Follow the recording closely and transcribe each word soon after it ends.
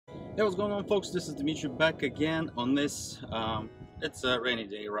Hey, what's going on, folks? This is Dimitri back again on this. It's a rainy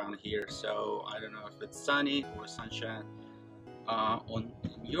day around here, so I don't know if it's sunny or sunshine on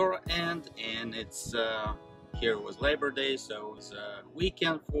your end. And it's here was Labor Day, so it was a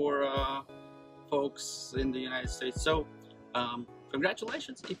weekend for folks in the United States. So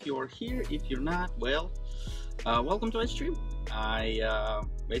congratulations if you're here. If you're not, well, welcome to my stream.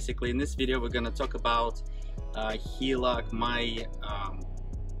 Basically in this video we're gonna talk about HELOC, my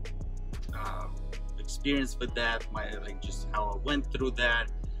experience with that, just how I went through that,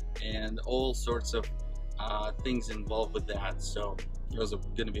 and all sorts of things involved with that. So it was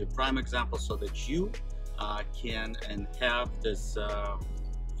going to be a prime example so that you can and have this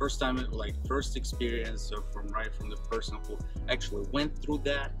first experience from the person who actually went through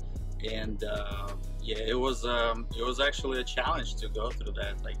that. And yeah, it was actually a challenge to go through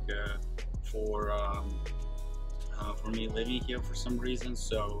that, for me living here for some reason.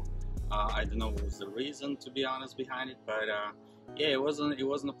 So I don't know what was the reason, to be honest, behind it, but yeah, it wasn't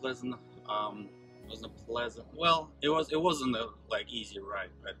a pleasant well, it wasn't a easy ride,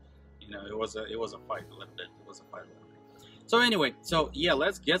 but you know, it was a fight a little bit. So anyway, so yeah,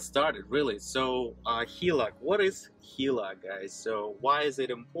 let's get started really. So HELOC, what is HELOC, guys? So why is it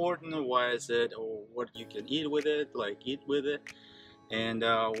important? Why is it, or what you can eat with it, and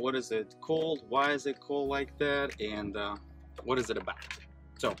what is it called? Why is it called like that? And what is it about?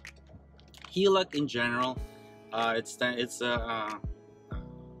 So HELOC in general, it's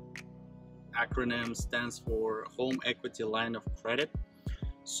acronym stands for Home Equity Line of Credit.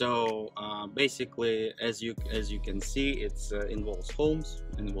 So basically, as you can see, it's involves homes,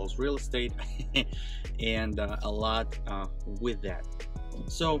 involves real estate, and a lot with that.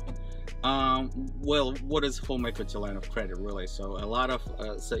 So well, what is Home Equity Line of Credit really? So a lot of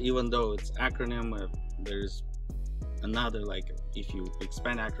so even though it's acronym, there's another, if you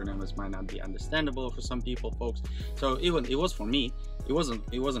expand acronyms, might not be understandable for some people, folks. So even it was for me, it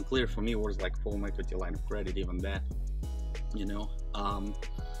wasn't clear for me what is Home Equity Line of Credit, even that, you know.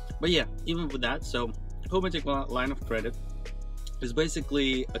 But yeah, even with that, so Home Equity Line of Credit is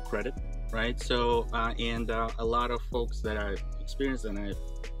basically a credit, right? So and a lot of folks that I've experienced and I've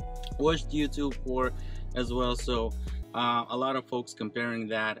watched YouTube for as well, so a lot of folks comparing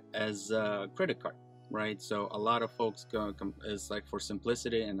that as a credit card, right? So a lot of folks is for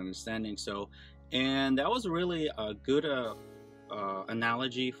simplicity and understanding. So, and that was really a good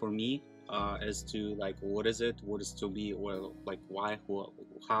analogy for me as to what is it, what is to be, well, why,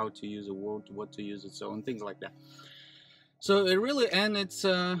 how to use a word, what to use it, so, and things like that. So it really, and it's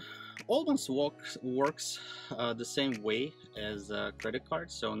almost works the same way as a credit card.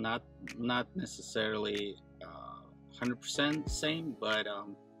 So not necessarily 100% same, but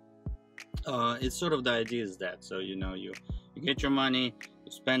it's sort of the idea is that, so you know, you get your money,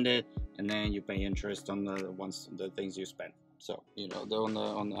 you spend it, and then you pay interest on the things you spend. So you know, on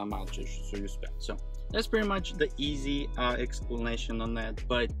the amount you spend. So that's pretty much the easy explanation on that.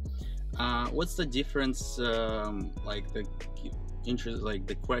 But what's the difference? The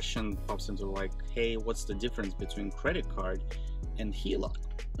question pops into hey, what's the difference between credit card and HELOC,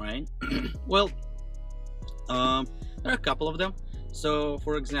 right? Well, there are a couple of them. So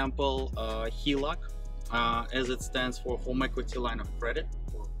for example, HELOC, as it stands for Home Equity Line of Credit,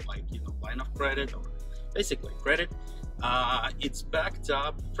 or line of credit, or basically credit, it's backed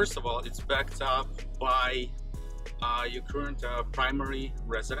up, first of all, it's backed up by your current primary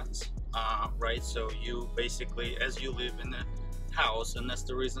residence, right? So you basically, as you live in a house, and that's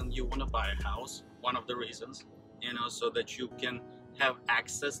the reason you want to buy a house, one of the reasons, you know, so that you can have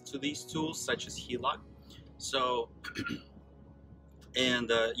access to these tools such as HELOC. So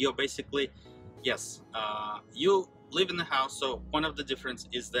and you're basically, yes, you live in the house. So one of the difference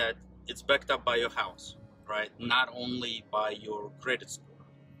is that it's backed up by your house, right? Not only by your credit score.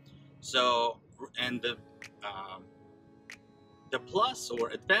 So, and the plus or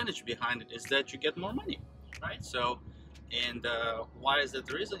advantage behind it is that you get more money, right? So, and why is that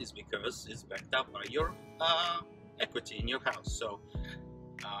the reason? Is because it's backed up by your equity in your house. So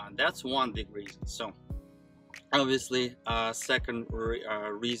that's one big reason. So obviously, second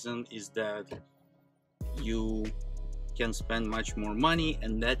reason is that you can spend much more money,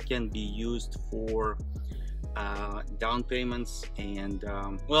 and that can be used for down payments, and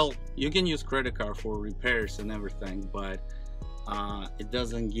well, you can use credit card for repairs and everything, but it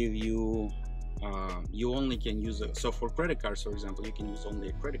doesn't give you, you only can use it. So for credit cards, for example, you can use only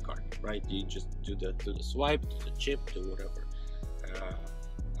a credit card, right? You just do the swipe, do the chip, do whatever,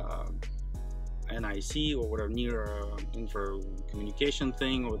 NIC or whatever, near info communication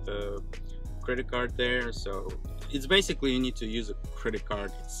thing with the credit card there. So it's basically you need to use a credit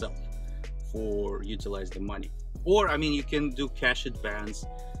card itself, for utilize the money. Or I mean, you can do cash advance.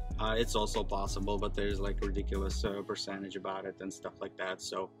 It's also possible, but there's like ridiculous percentage about it and stuff like that.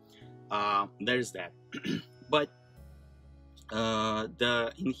 So there's that. But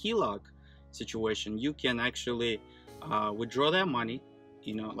in HELOC situation, you can actually withdraw that money.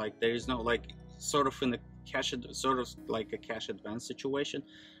 You know, like there is no like sort of in a sort of like a cash advance situation,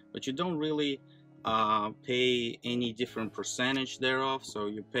 but you don't really pay any different percentage thereof. So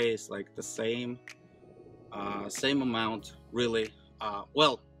you pay is like the same amount, really.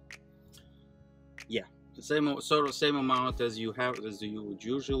 Well, yeah, the same amount as you would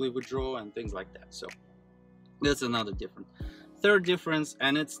usually withdraw and things like that. So that's another difference. Third difference,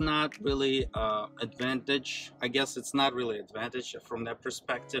 and it's not really advantage. I guess it's not really advantage from that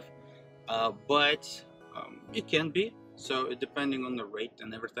perspective, but it can be. So depending on the rate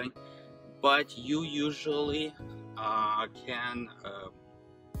and everything, but you usually can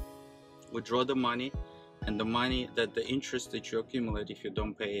withdraw the money, and the money that the interest that you accumulate if you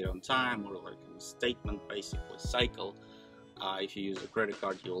don't pay it on time, or like a statement basically cycle. If you use a credit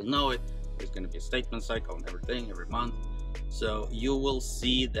card, you will know it. There's going to be a statement cycle and everything every month. So you will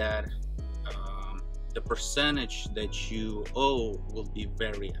see that the percentage that you owe will be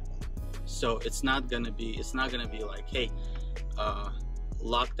variable. So it's not gonna be like, hey,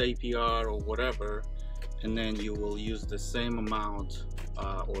 lock the APR or whatever, and then you will use the same amount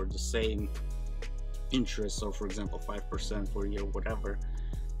or the same interest. So for example, 5% for a year, whatever.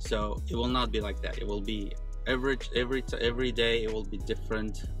 So it will not be like that. It will be average every day. It will be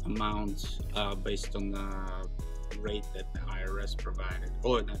different amounts based on the rate that the IRS provided,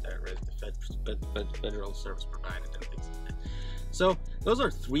 or not the IRS, the Federal Service provided, and things like that. So those are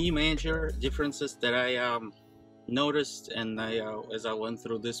three major differences that I noticed, and as I went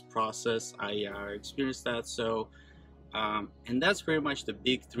through this process, I experienced that. So and that's pretty much the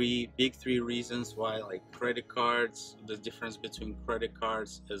big three reasons why, like credit cards, the difference between credit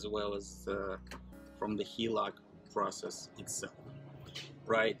cards as well as from the HELOC process itself,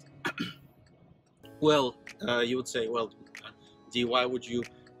 right? Well, you would say, well, D, why would you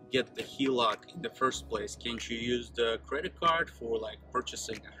get the HELOC in the first place? Can't you use the credit card for like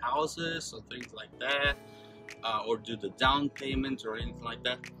purchasing houses or things like that, or do the down payment or anything like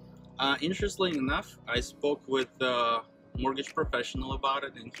that? Interestingly enough, I spoke with a mortgage professional about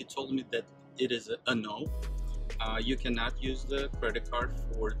it, and he told me that it is a no. You cannot use the credit card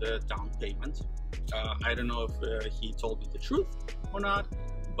for the down payment. I don't know if he told me the truth or not,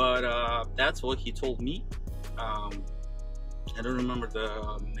 but that's what he told me. I don't remember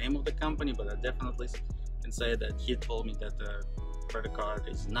the name of the company, but I definitely can say that he told me that the credit card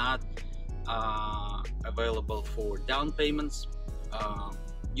is not available for down payments.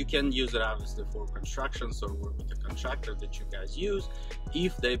 You can use it obviously for construction, so work with the contractor that you guys use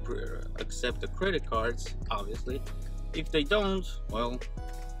if they accept the credit cards, obviously. If they don't, well,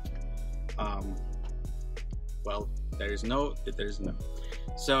 there's no.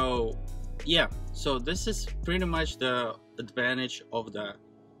 So yeah, so this is pretty much the advantage of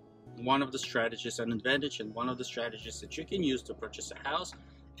one of the strategies that you can use to purchase a house,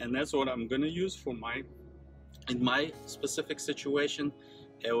 and that's what I'm gonna use for in my specific situation.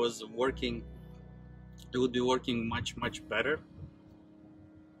 It would be working much better,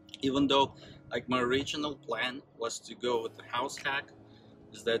 even though like my original plan was to go with the house hack,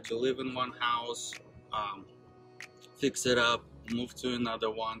 is that to live in one house, fix it up, move to another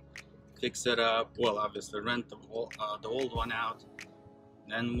one, fix it up, well obviously rent the old one out,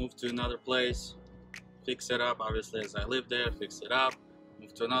 then move to another place, fix it up obviously as I live there, fix it up,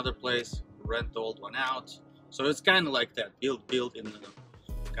 move to another place, rent the old one out. So it's kind of like that, build in the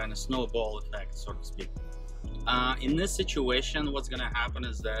kind of snowball effect, so to speak. In this situation, what's gonna happen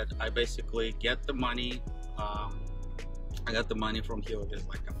is that I basically get the money. I got the money from HELOC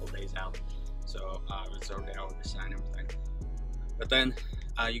like a couple days out, so it's already signed everything. But then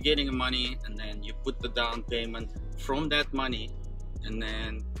you're getting the money, and then you put the down payment from that money, and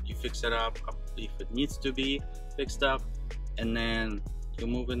then you fix it up if it needs to be fixed up, and then you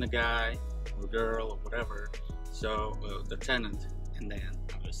move in the guy or girl or whatever, so the tenant, and then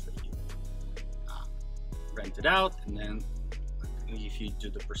obviously you rent it out, and then if you do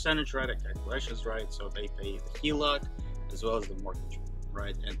the percentage right, the calculations right, so they pay the HELOC as well as the mortgage,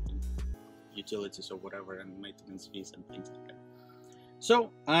 right, and utilities or whatever, and maintenance fees and things like that.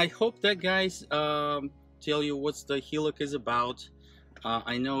 So I hope that guys tell you what the HELOC is about.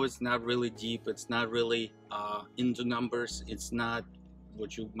 I know it's not really deep, it's not really into numbers, it's not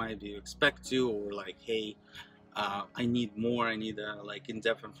what you might expect to, or like, hey, I need more, I need like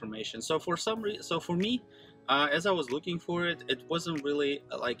in-depth information. So for me, as I was looking for it, it wasn't really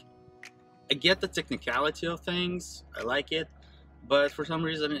like I get the technicality of things, I like it, but for some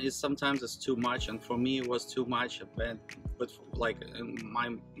reason sometimes it's too much, and for me it was too much. But like in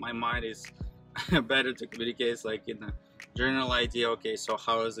my mind is better to communicate like in a general idea. Okay, so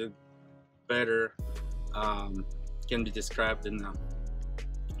how is it better can be described in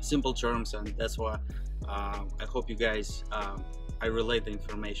simple terms, and that's why I hope you guys I relate the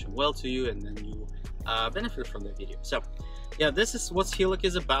information well to you, and then you benefit from the video. So yeah, this is what HELOC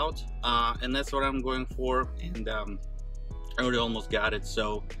is about, and that's what I'm going for, and I already almost got it.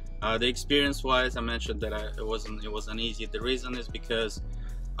 So the experience wise, I mentioned that it wasn't easy. The reason is because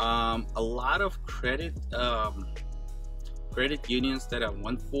a lot of credit unions that I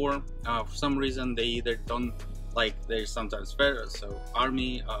went for some reason they either don't, like, they're sometimes federal, so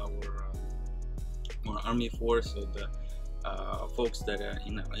Army or Army Force, so the folks that are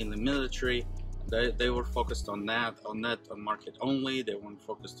in the military, they were focused on that market only. They weren't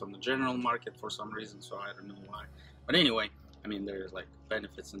focused on the general market for some reason, so I don't know why. But anyway, I mean, there's like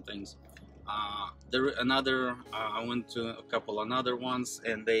benefits and things. I went to a couple another ones,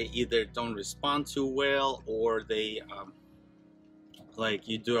 and they either don't respond too well, or they like,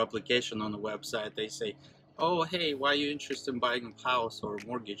 you do application on the website, they say, oh hey, why are you interested in buying a house or a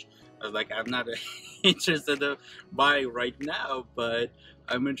mortgage? I was like, I'm not interested in buying right now, but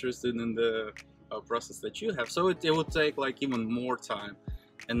I'm interested in the process that you have. So it would take like even more time,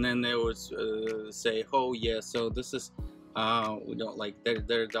 and then they would say, oh yeah, so this is we don't like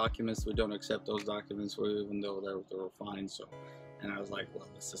their documents, we don't accept those documents, even though they're fine. So, and I was like, well,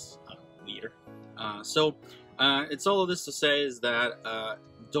 this is weird. So it's all of this to say is that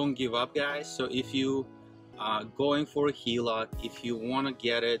don't give up, guys. So if you going for a HELOC, if you want to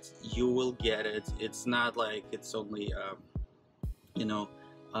get it, you will get it. It's not like it's only you know,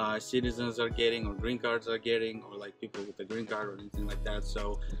 citizens are getting, or green cards are getting, or like people with a green card or anything like that.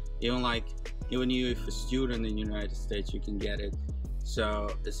 So even you, if a student in the United States, you can get it.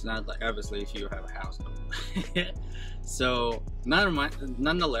 So it's not like, obviously if you have a house though. So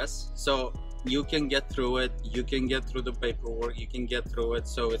nonetheless, so you can get through it, you can get through the paperwork, you can get through it.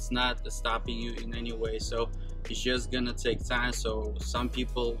 So it's not stopping you in any way. So it's just gonna take time. So some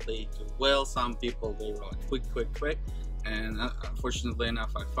people, they do well, some people they run quick, and unfortunately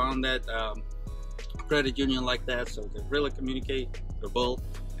enough, I found that credit union like that, so they really communicable,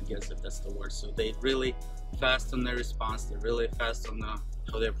 I guess if that's the word. So they really fast on their response, they're really fast on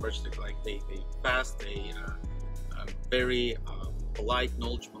how they approach it. Like they fast, they very polite,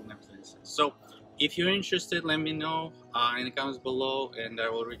 knowledgeable, and everything. So if you're interested, let me know in the comments below, and I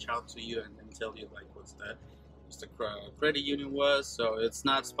will reach out to you and then tell you like what's the credit union was. So it's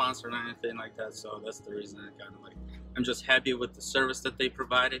not sponsored or anything like that, so that's the reason I kind of like, I'm just happy with the service that they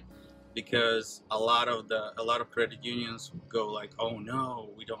provided, because a lot of credit unions go like, oh no,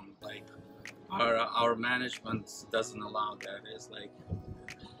 we don't, like, our management doesn't allow that. It's like,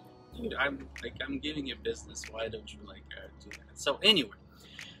 dude, I'm giving you business, why don't you like do that? So anyway,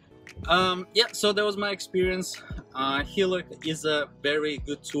 yeah, so that was my experience. HELOC is a very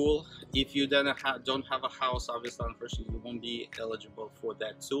good tool. If you don't have a house, obviously, unfortunately, you won't be eligible for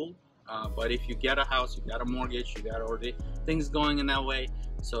that tool. But if you get a house, you got a mortgage, you got already things going in that way,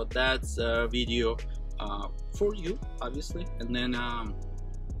 so that's a video for you, obviously. And then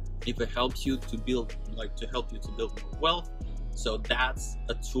if it helps you to build, more wealth, so that's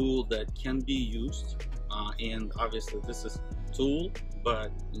a tool that can be used. And obviously this is a tool,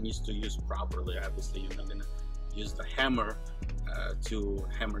 but it needs to use properly. Obviously you're not gonna use the hammer to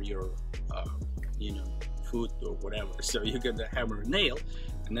hammer your you know, food or whatever. So you're gonna hammer a nail,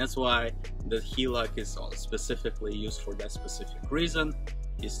 and that's why the HELOC is specifically used for that specific reason,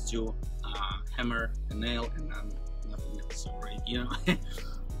 is to hammer a nail and nothing else, right? You know.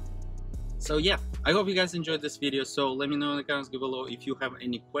 So yeah, I hope you guys enjoyed this video. So let me know in the comments below if you have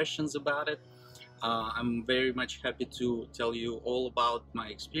any questions about it. I'm very much happy to tell you all about my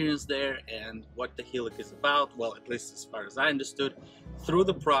experience there and what the HELOC is about. Well, at least as far as I understood, through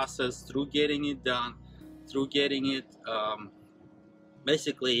the process, through getting it done, through getting it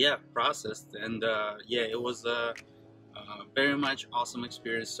basically, yeah, processed. And yeah, it was a very much awesome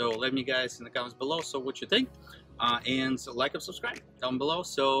experience. So let me guys in the comments below, so what you think, and so like and subscribe down below.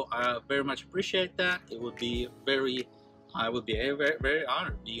 So I very much appreciate that. It would be I would be very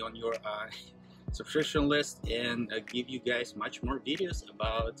honored to be on your subscription list, and give you guys much more videos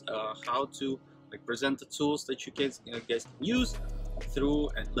about how to like present the tools that you guys can use through,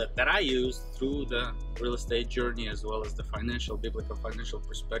 and that I use through the real estate journey, as well as the biblical financial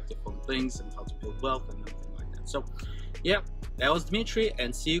perspective on things and how to build wealth and everything like that. So yeah, that was Dmitry,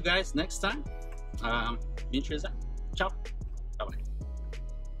 and see you guys next time. Dmitry is out. Ciao.